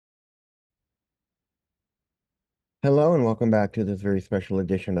Hello and welcome back to this very special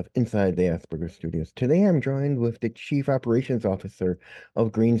edition of Inside the Asperger Studios. Today I'm joined with the Chief Operations Officer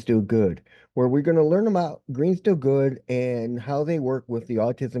of Greens Do Good, where we're going to learn about Greens Do Good and how they work with the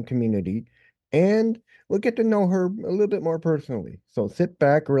autism community, and we'll get to know her a little bit more personally. So sit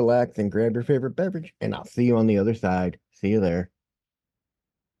back, relax, and grab your favorite beverage, and I'll see you on the other side. See you there.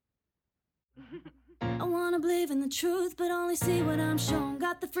 I wanna believe in the truth, but only see what I'm shown.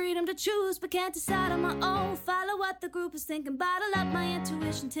 Got the freedom to choose, but can't decide on my own. Follow what the group is thinking, bottle up my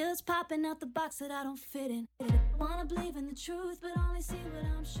intuition till it's popping out the box that I don't fit in. I wanna believe in the truth, but only see what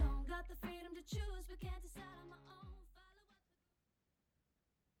I'm shown. Got the freedom to choose, but can't decide on my own.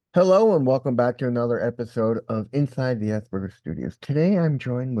 Hello and welcome back to another episode of Inside the Asperger Studios. Today I'm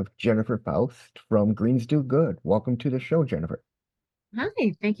joined with Jennifer Faust from Greens Do Good. Welcome to the show, Jennifer.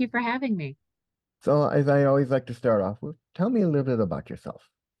 Hi, thank you for having me. So, as I always like to start off with, tell me a little bit about yourself.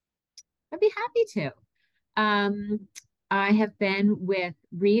 I'd be happy to. Um, I have been with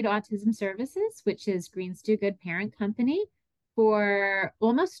Read Autism Services, which is Greens Do Good parent company, for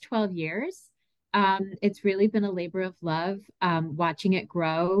almost 12 years. It's really been a labor of love, watching it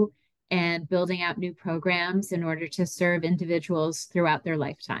grow and building out new programs in order to serve individuals throughout their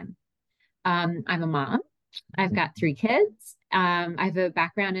lifetime. I'm a mom. I've got three kids. I have a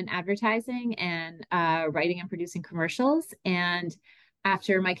background in advertising and writing and producing commercials. And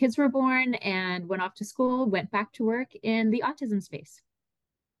after my kids were born and went off to school, went back to work in the autism space.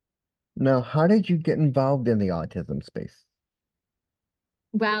 Now, how did you get involved in the autism space?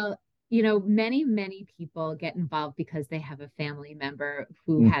 Well, many people get involved because they have a family member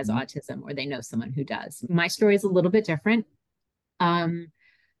who has Hmm. autism or they know someone who does. My story is a little bit different. Um,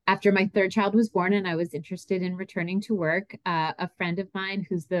 After my third child was born and I was interested in returning to work, a friend of mine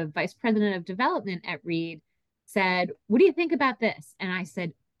who's the vice president of development at Reed said, "What do you think about this?" And I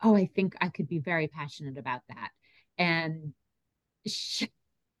said, "Oh, I think I could be very passionate about that." And she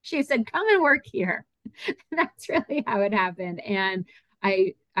said, "Come and work here." That's really how it happened. And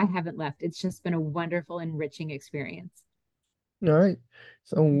I haven't left. It's just been a wonderful, enriching experience. All right.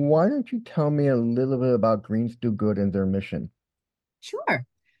 So, why don't you tell me a little bit about Greens Do Good and their mission? Sure.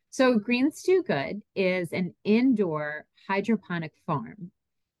 So Greens Do Good is an indoor hydroponic farm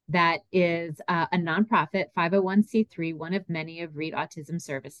that is a nonprofit 501(c)(3), one of many of Read Autism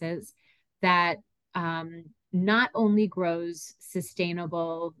Services that not only grows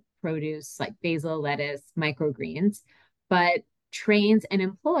sustainable produce like basil, lettuce, microgreens, but trains and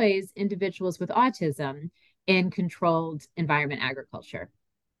employs individuals with autism in controlled environment agriculture.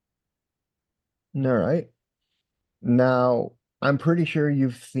 All right. Now, I'm pretty sure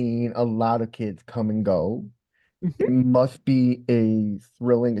you've seen a lot of kids come and go. It Mhm. must be a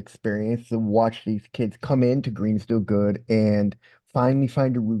thrilling experience to watch these kids come into Greens Do Good and finally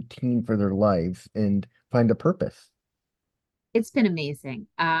find a routine for their lives and find a purpose. It's been amazing.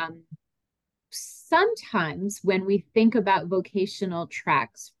 Sometimes when we think about vocational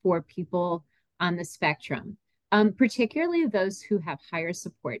tracks for people on the spectrum, particularly those who have higher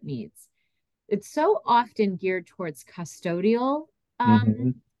support needs, it's so often geared towards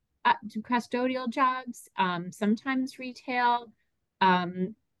Hmm. custodial jobs, sometimes retail.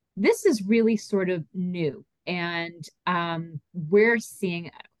 Um, this is really sort of new, and we're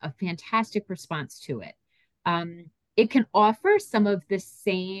seeing a fantastic response to it. It can offer some of the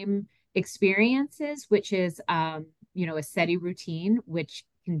same experiences, which is, a steady routine, which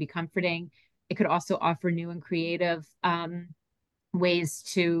can be comforting. It could also offer new and creative ways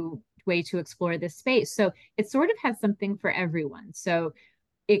to explore this space. So it sort of has something for everyone. So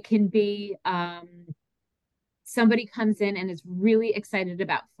it can be somebody comes in and is really excited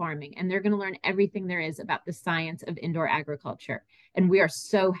about farming and they're going to learn everything there is about the science of indoor agriculture. And we are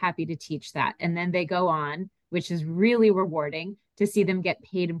so happy to teach that. And then they go on, which is really rewarding to see them get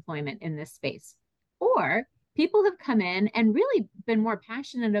paid employment in this space. Or people have come in and really been more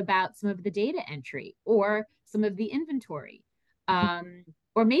passionate about some of the data entry or some of the inventory,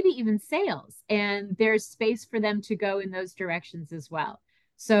 or maybe even sales. And there's space for them to go in those directions as well.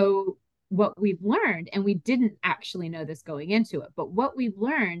 So what we've learned, and we didn't actually know this going into it, but what we've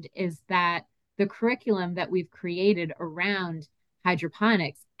learned is that the curriculum that we've created around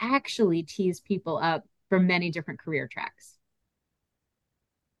hydroponics actually tees people up for many different career tracks.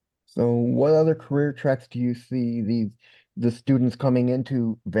 So, what other career tracks do you see the students coming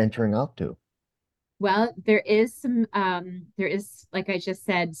into venturing out to? Well, there is, like I just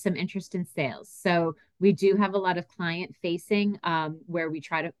said, some interest in sales. So we do have a lot of client facing, where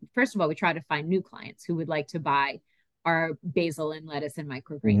first of all, we try to find new clients who would like to buy our basil and lettuce and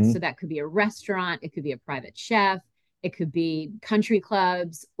microgreens. Hmm. So that could be a restaurant, it could be a private chef, it could be country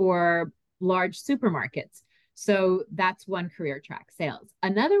clubs or large supermarkets. So that's one career track, sales.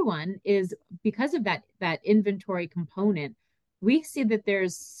 Another one is because of that inventory component, we see that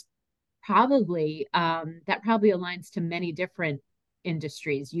there's probably that probably aligns to many different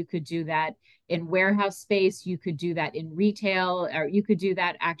industries. You could do that in warehouse space, you could do that in retail, or you could do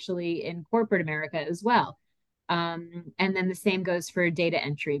that actually in corporate America as well. And then the same goes for data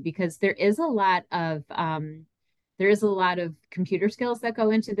entry because there is a lot of computer skills that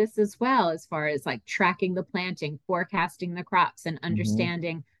go into this as well, as far as like tracking the planting, forecasting the crops, and Hmm.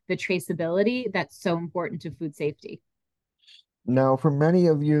 understanding the traceability that's so important to food safety. Now, for many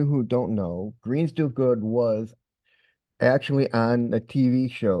of you who don't know, Greens Do Good was actually on a TV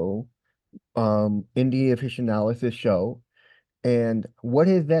show, Indie Fish Analysis show. And what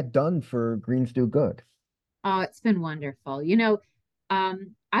has that done for Greens Do Good? Oh, it's been wonderful.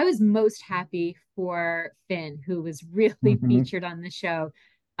 I was most happy for Finn, who was really Hmm. featured on the show,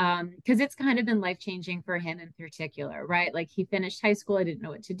 because it's kind of been life-changing for him in particular, right? Like he finished high school, I didn't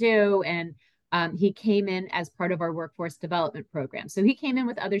know what to do, and he came in as part of our workforce development program. So he came in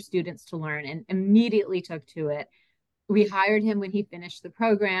with other students to learn and immediately took to it. We hired him when he finished the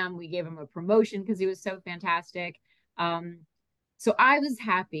program. We gave him a promotion because he was so fantastic. Um, so I was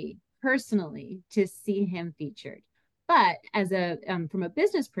happy personally to see him featured. But as a from a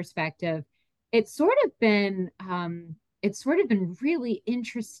business perspective, it's sort of been it's sort of been really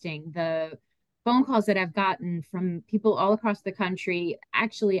interesting the phone calls that I've gotten from people all across the country,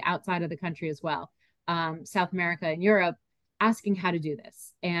 actually outside of the country as well, South America and Europe, asking how to do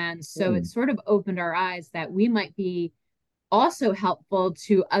this. And so it Hmm. sort of opened our eyes that we might be also helpful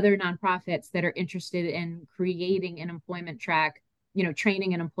to other nonprofits that are interested in creating an employment track,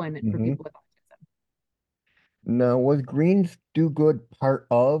 training and employment for Hmm. people with autism. Now, was Greens Do Good part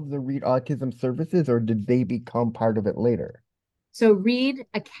of the Read Autism Services, or did they become part of it later? So Reed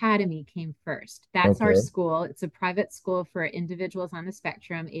Academy came first. That's our Okay. school. It's a private school for individuals on the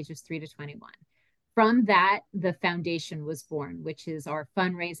spectrum, ages 3 to 21. From that, the foundation was born, which is our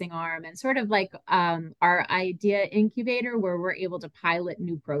fundraising arm and sort of like our idea incubator where we're able to pilot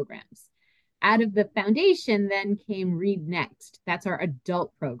new programs. Out of the foundation, then came Read Next. That's our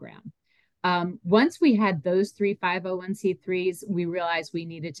adult program. Once we had those three 501c3s, we realized we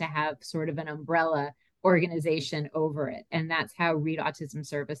needed to have sort of an umbrella organization over it. And that's how Read Autism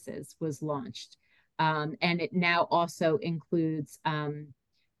Services was launched. And it now also includes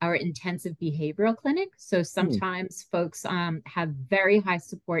our intensive behavioral clinic. So Hmm. sometimes folks have very high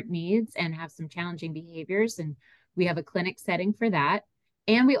support needs and have some challenging behaviors, and we have a clinic setting for that.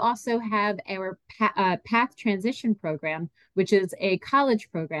 And we also have our Path Transition Program, which is a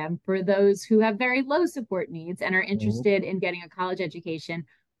college program for those who have very low support needs and are Mhm. interested in getting a college education,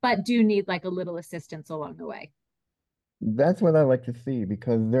 but do need like a little assistance along the way. That's what I like to see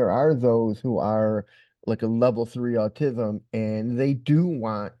because there are those who are like a level 3 autism and they do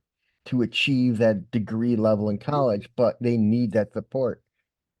want to achieve that degree level in college, but they need that support.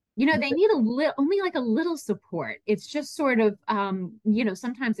 They need a little, only like a little support. It's just sort of,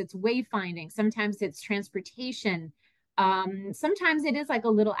 sometimes it's wayfinding, sometimes it's transportation, sometimes it is like a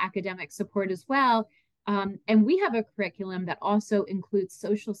little academic support as well. And we have a curriculum that also includes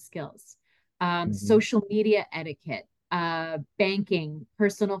social skills, Mhm. social media etiquette, banking,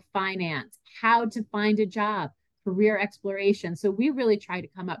 personal finance, how to find a job, career exploration. So we really try to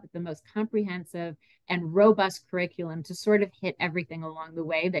come up with the most comprehensive and robust curriculum to sort of hit everything along the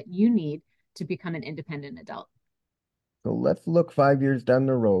way that you need to become an independent adult. So let's look 5 years down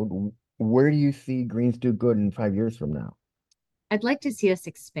the road. Where do you see Greens Do Good in 5 years from now? I'd like to see us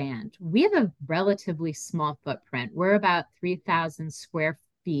expand. We have a relatively small footprint. We're about 3,000 square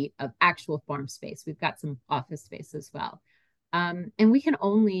feet of actual farm space. We've got some office space as well. And we can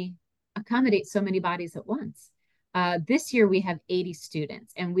only accommodate so many bodies at once. This year, we have 80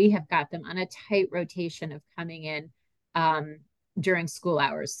 students, and we have got them on a tight rotation of coming in um, during school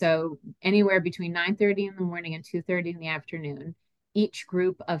hours. So anywhere between 9:30 in the morning and 2:30 in the afternoon. Each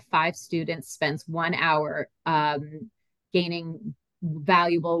group of 5 students spends 1 hour gaining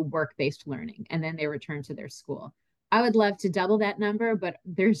valuable work-based learning, and then they return to their school. I would love to double that number, but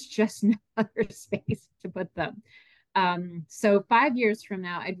there's just no other space to put them. So 5 years from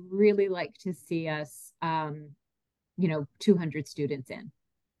now, I'd really like to see us, 200 students in.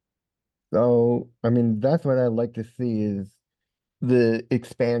 So, I mean, that's what I like to see is the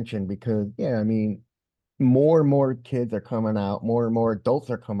expansion because, yeah, I mean, more and more kids are coming out, more and more adults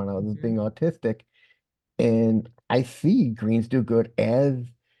are coming out as being Mhm. autistic. And I see Greens Do Good as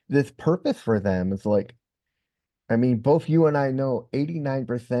this purpose for them. It's like, I mean, both you and I know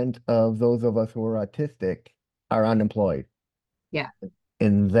 89% of those of us who are autistic are unemployed. Yeah.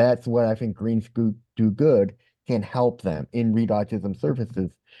 And that's what I think Do Good. can help them in Read Autism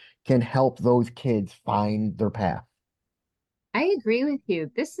Services can help those kids find their path. I agree with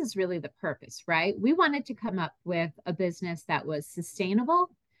you. This is really the purpose, right? We wanted to come up with a business that was sustainable,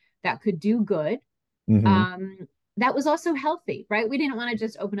 that could do good, Hmm. um, that was also healthy, right? We didn't want to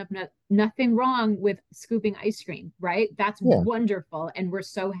just open up nothing wrong with scooping ice cream, right? That's Yeah. wonderful. And we're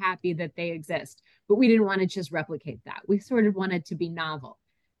so happy that they exist. But we didn't want to just replicate that. We sort of wanted to be novel.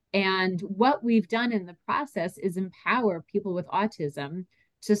 And what we've done in the process is empower people with autism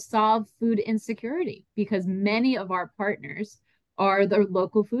to solve food insecurity because many of our partners are the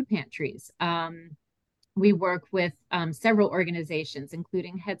local food pantries. We work with several organizations,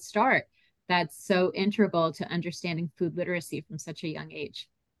 including Head Start, that's so integral to understanding food literacy from such a young age.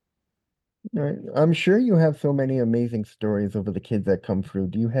 All right. I'm sure you have so many amazing stories over the kids that come through.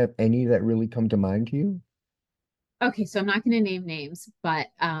 Do you have any that really come to mind to you? Okay, so I'm not going to name names, but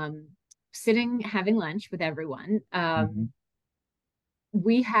sitting having lunch with everyone, Hmm.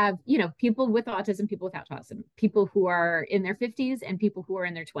 we have, people with autism, people without autism, people who are in their 50s and people who are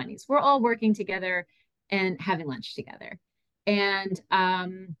in their 20s. We're all working together and having lunch together. And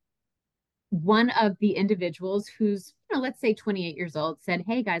one of the individuals who's, let's say 28 years old said,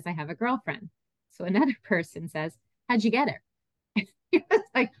 "Hey guys, I have a girlfriend." So another person says, "How'd you get her?" It's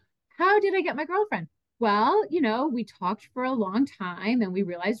like, "How did I get my girlfriend?" Well, we talked for a long time and we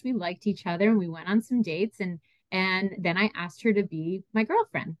realized we liked each other and we went on some dates and then I asked her to be my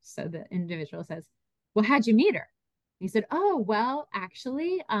girlfriend. So the individual says, "Well, how'd you meet her?" He said, "Oh, well,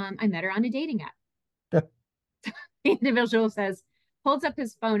 actually, I met her on a dating app." The individual says, holds up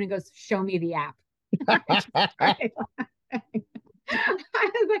his phone and goes, "Show me the app." I just started laughing. I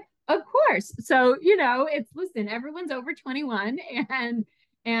was like, of course. So, it's listen, everyone's over 21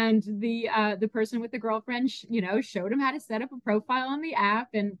 and the person with the girlfriend, showed him how to set up a profile on the app.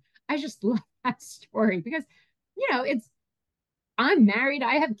 And I just love that story because, it's I'm married,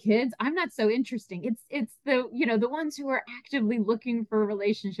 I have kids, I'm not so interesting. It's the ones who are actively looking for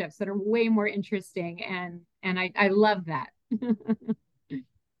relationships that are way more interesting and I love that.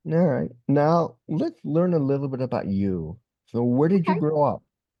 All right. Now let's learn a little bit about you. So where did you Okay. grow up?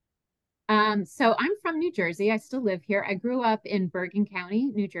 So I'm from New Jersey. I still live here. I grew up in Bergen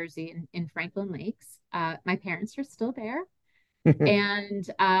County, New Jersey, in Franklin Lakes. My parents are still there, and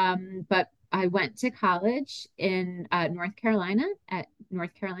but I went to college in North Carolina at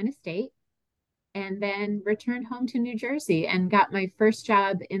North Carolina State, and then returned home to New Jersey and got my first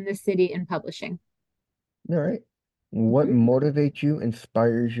job in the city in publishing. All right. What Mhm. motivates you,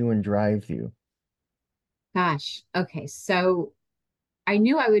 inspires you, and drives you? Gosh, okay. So I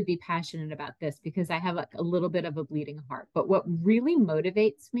knew I would be passionate about this because I have like a little bit of a bleeding heart. But what really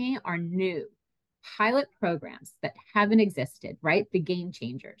motivates me are new pilot programs that haven't existed, right? The game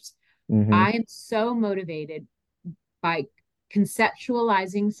changers. Hmm. I am so motivated by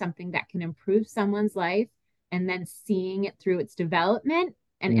conceptualizing something that can improve someone's life and then seeing it through its development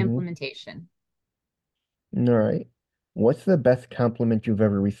and Hmm. implementation. All right. What's the best compliment you've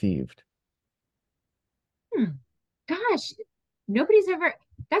ever received? Hmm. Gosh, nobody's ever,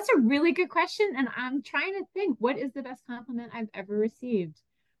 that's a really good question. And I'm trying to think what is the best compliment I've ever received?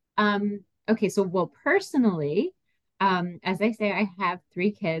 Okay, so well, personally, as I say, I have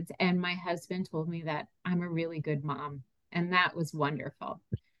three kids, and my husband told me that I'm a really good mom, and that was wonderful.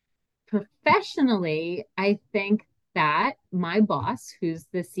 Professionally, I think that my boss, who's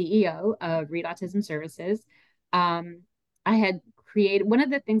the CEO of Read Autism Services, um, I had created one of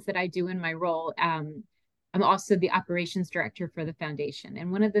the things that I do in my role. I'm also the operations director for the foundation.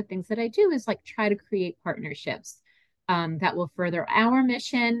 And one of the things that I do is like try to create partnerships that will further our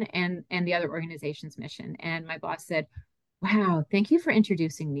mission and the other organization's mission. And my boss said, "Wow, thank you for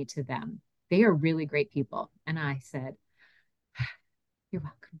introducing me to them. They are really great people." And I said, "You're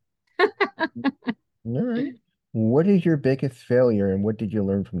welcome." All right. What is your biggest failure and what did you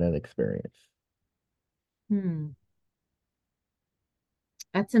learn from that experience? Hmm.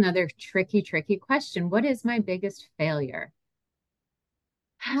 That's another tricky question. What is my biggest failure?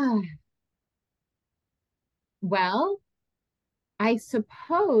 Well, I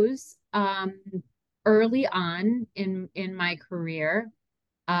suppose early on in my career,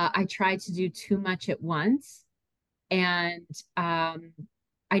 I tried to do too much at once, and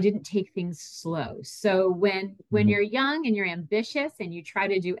I didn't take things slow. So when Hmm. you're young and you're ambitious and you try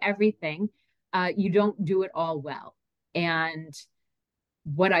to do everything, you don't do it all well. And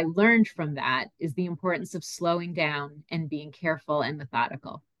what I learned from that is the importance of slowing down and being careful and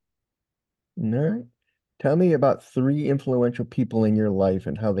methodical. All right. Tell me about three influential people in your life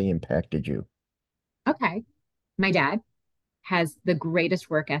and how they impacted you. Okay. My dad has the greatest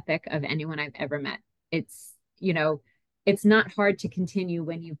work ethic of anyone I've ever met. It's it's not hard to continue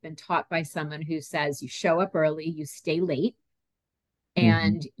when you've been taught by someone who says you show up early, you stay late, Hmm.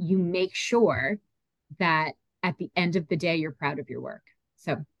 and you make sure that at the end of the day, you're proud of your work.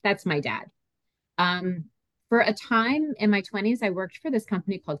 So that's my dad. Um, for a time in my 20s, I worked for this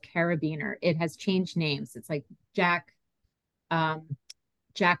company called Carabiner. It has changed names. It's like Jack um,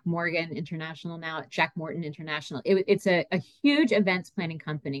 Jack Morgan International now, Jack Morton International. It's a huge events planning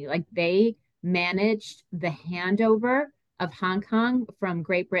company. Like they managed the handover of Hong Kong from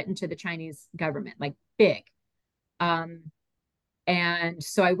Great Britain to the Chinese government, like big. Um, and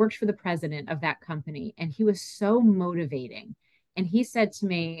so I worked for the president of that company, and he was so motivating. And he said to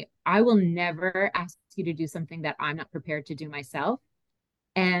me, I will never ask you to do something that I'm not prepared to do myself.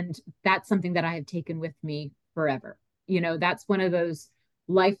 And that's something that I have taken with me forever. That's one of those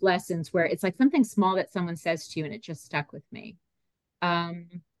life lessons where it's like something small that someone says to you and it just stuck with me.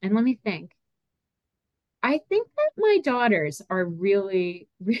 And let me think. I think that my daughters are really,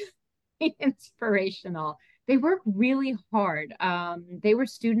 really inspirational. They work really hard. They were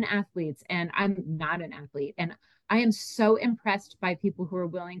student athletes, and I'm not an athlete. And I am so impressed by people who are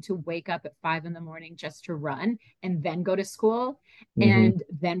willing to wake up at 5 in the morning just to run and then go to school Hmm. and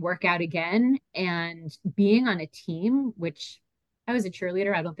then work out again. And being on a team, which I was a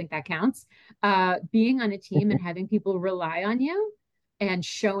cheerleader, I don't think that counts. Being on a team and having people rely on you and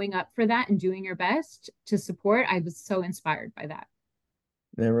showing up for that and doing your best to support, I was so inspired by that.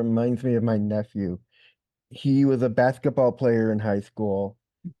 That reminds me of my nephew. He was a basketball player in high school,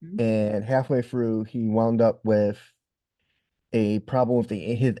 Mm-hmm. and halfway through, he wound up with a problem with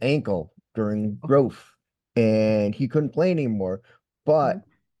his ankle during Oh, growth, and he couldn't play anymore. mm-hmm. But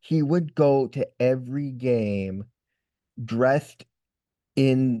he would go to every game dressed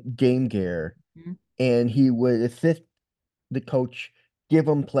in game gear, and he would assist the coach, give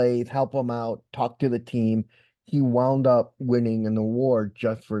him plays, help him out, talk to the team. He wound up winning an award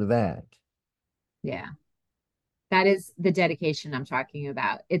just for that. Yeah, that is the dedication I'm talking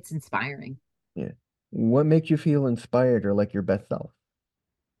about. It's inspiring. Yeah. What makes you feel inspired or like your best self?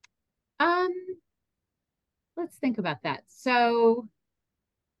 Um, let's think about that. So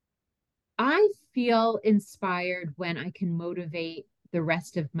I feel inspired when I can motivate the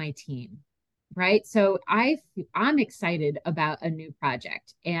rest of my team, right? So I'm excited about a new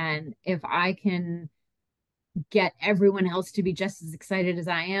project, and if I can get everyone else to be just as excited as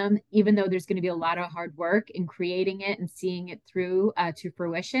I am, even though there's going to be a lot of hard work in creating it and seeing it through to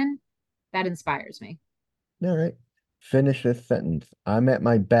fruition, that inspires me. All right. Finish this sentence. I'm at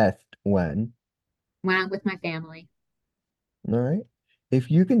my best when. When I'm with my family, All right. If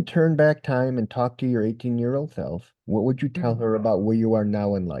you can turn back time and talk to your 18-year-old self, what would you tell mm, her about where you are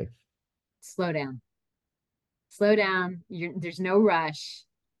now in life? slow down, slow down. There's no rush.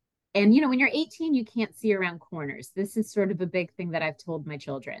 And when you're 18, you can't see around corners. This is sort of a big thing that I've told my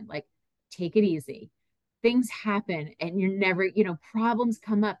children, like, take it easy. Things happen and you're never, problems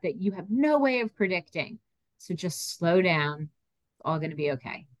come up that you have no way of predicting. So just slow down. It's all going to be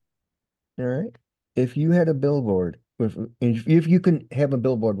okay. All right. If you had a billboard if you can have a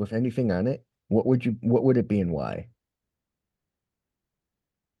billboard with anything on it, what would it be and why?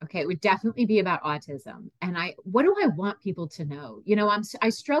 Okay, it would definitely be about autism. And what do I want people to know? I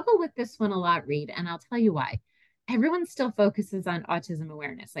struggle with this one a lot, Reed, and I'll tell you why. Everyone still focuses on autism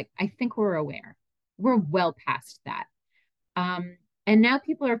awareness. Like, I think we're aware. We're well past that. And now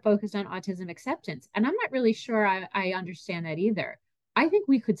people are focused on autism acceptance. And I'm not really sure I understand that either. I think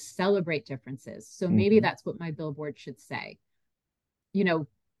we could celebrate differences. So maybe Hmm. that's what my billboard should say. You know,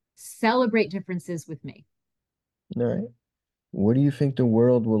 celebrate differences with me. All right. What do you think the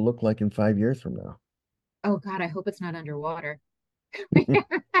world will look like in 5 years from now? Oh God, I hope it's not underwater.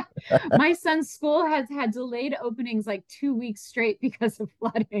 My son's school has had delayed openings like 2 weeks straight because of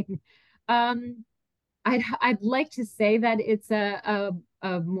flooding. Um, I'd like to say that it's a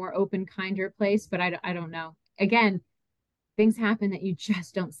more open, kinder place, but I don't know. Again, things happen that you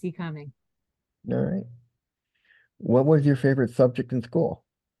just don't see coming. All right. What was your favorite subject in school?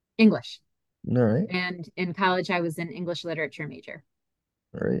 English. All right. And in college, I was an English literature major.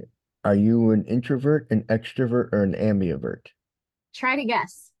 All right. Are you an introvert, an extrovert, or an ambivert? Try to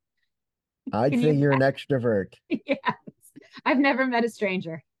guess. I'd Can say you you're an guess? extrovert. Yes. I've never met a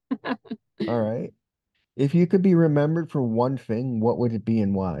stranger. All right. If you could be remembered for one thing, what would it be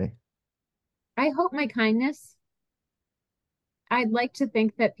and why? I hope my kindness. I'd like to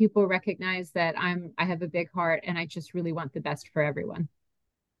think that people recognize that I have a big heart and I just really want the best for everyone.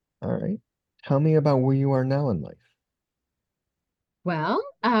 All right. Tell me about where you are now in life. Well,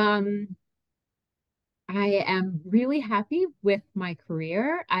 I am really happy with my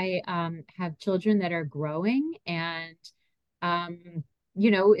career. I have children that are growing, and um,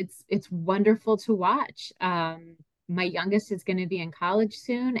 it's wonderful to watch. My youngest is going to be in college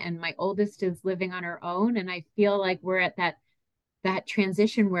soon, and my oldest is living on her own. And I feel like we're at that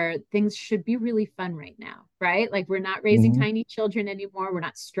transition where things should be really fun right now, right? Like we're not raising Mhm. tiny children anymore. We're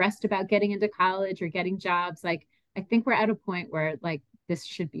not stressed about getting into college or getting jobs. Like I think we're at a point where like this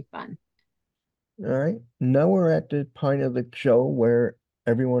should be fun. All right. Now we're at the point of the show where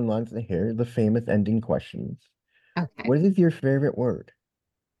everyone wants to hear the famous ending questions. Okay. What is your favorite word?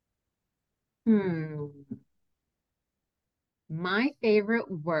 Hmm. My favorite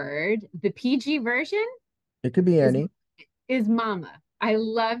word, the PG version, It could be is any. is mama. I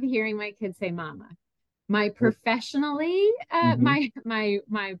love hearing my kids say mama. My professionally, Mm-hmm.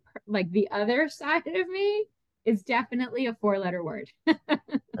 my like the other side of me is definitely a four-letter word. All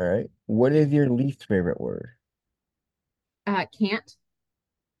right. What is your least favorite word? Can't.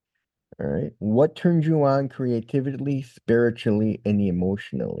 All right. What turns you on creatively, spiritually, and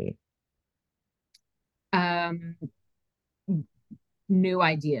emotionally? Um, New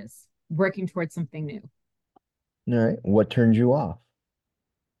ideas, working towards something new, All right. What turns you off?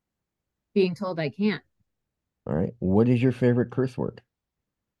 being told I can't. All right. What is your favorite curse word?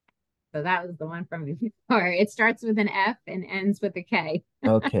 So that was the one from before. It starts with an F and ends with a K.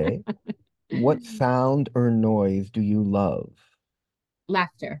 Okay. What sound or noise do you love?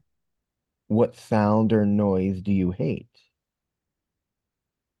 Laughter, What sound or noise do you hate?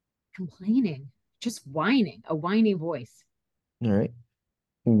 complaining, just whining, a whiny voice. All right.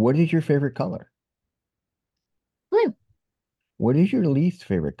 What is your favorite color? Blue. What is your least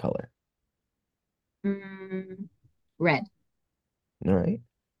favorite color? Mm, red. All right.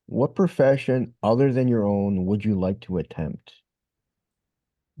 What profession other than your own would you like to attempt?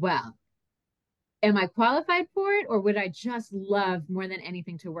 Well, am I qualified for it, or would I just love more than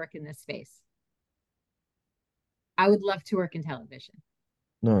anything to work in this space? I would love to work in television.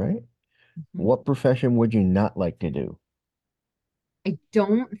 All right. Mhm. What profession would you not like to do? I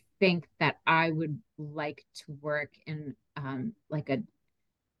don't think that I would like to work in like a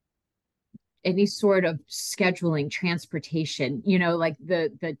any sort of scheduling transportation, like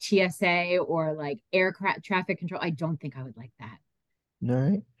the TSA or like aircraft traffic control. I don't think I would like that. All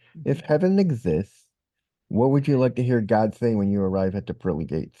right. If Mhm. heaven exists, what would you like to hear God say when you arrive at the pearly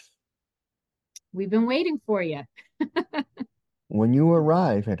gates? We've been waiting for you. When you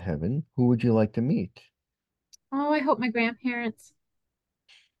arrive at heaven, who would you like to meet? Oh, I hope my grandparents.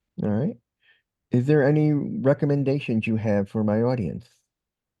 All right. Is there any recommendations you have for my audience?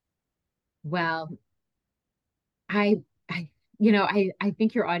 Well, I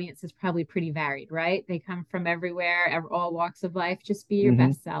think your audience is probably pretty varied, right? They come from everywhere, all walks of life. Just be your Hmm.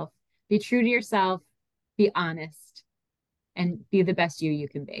 best self. Be true to yourself. Be honest, and be the best you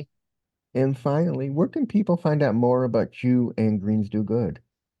can be. And finally, where can people find out more about you and Greens Do Good?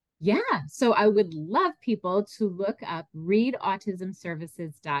 Yeah. So I would love people to look up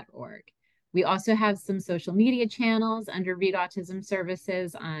readautismservices.org. We also have some social media channels under Read Autism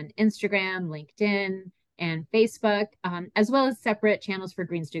Services on Instagram, LinkedIn, and Facebook, as well as separate channels for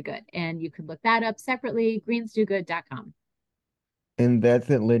Greens Do Good. And you could look that up separately, greensdogood.com. And that's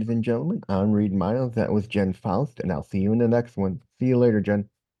it, ladies and gentlemen. I'm Reed Miles. That was Jen Faust, and I'll see you in the next one. See you later, Jen.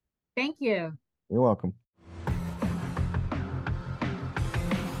 Thank you. You're welcome.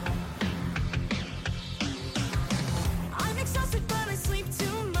 I'm exhausted, but I sleep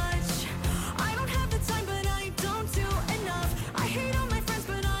too much. I don't have the time, but I don't do enough. I hate all my friends,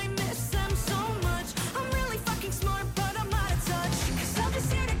 but I miss them so much. I'm really fucking smart, but I'm out of touch. Cause I'm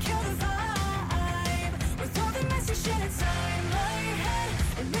just here to kill the vibe with all the messy shit inside my head.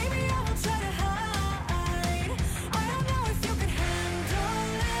 And maybe I will try to hide. I don't know if you can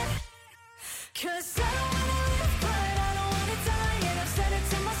handle it. Cause